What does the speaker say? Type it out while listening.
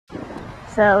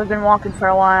So we've been walking for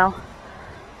a while.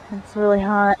 It's really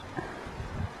hot.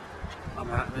 I'm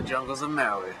out in the jungles of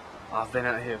Maui. I've been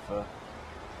out here for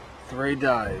 3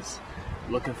 days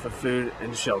looking for food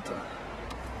and shelter.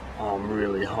 I'm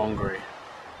really hungry.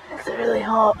 It's really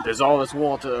hot. There's all this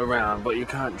water around, but you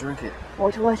can't drink it.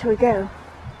 Where should we go?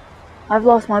 I've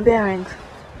lost my bearings.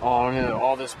 Oh no,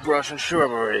 all this brush and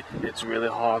shrubbery. It's really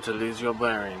hard to lose your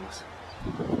bearings.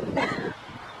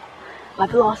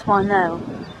 I've lost mine now.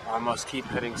 I must keep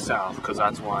heading south, because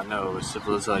that's where I know where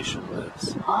civilization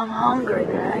lives. I'm hungry,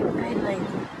 Greg. Feed me.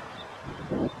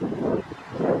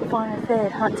 Find a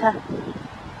food, hunter.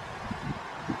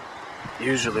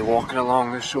 Usually walking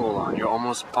along the shoreline, you're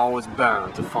almost always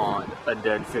bound to find a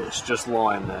dead fish just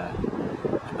lying there.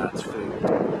 And that's food.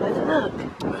 Let's look.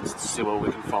 Let's see what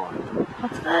we can find.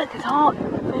 Let's look. It's hot.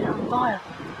 Feet are on fire.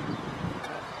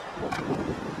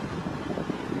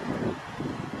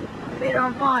 Feet are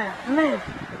on fire. Move.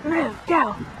 Move.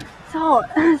 Go. It's hot.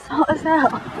 It's hot as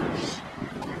hell.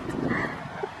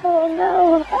 Oh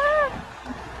no. Ah.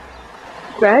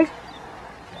 Greg?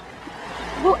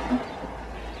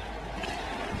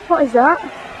 What is that?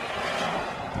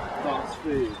 That's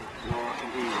food. Now I can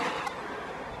eat it.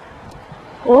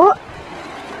 What?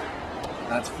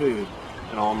 That's food,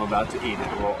 and I'm about to eat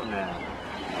it right now.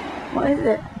 What is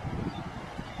it?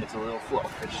 It's a little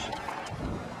flatfish.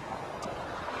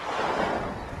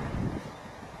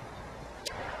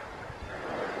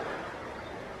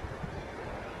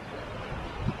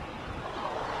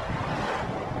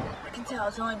 I can tell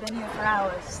it's only been here for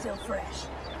hours. It's still fresh.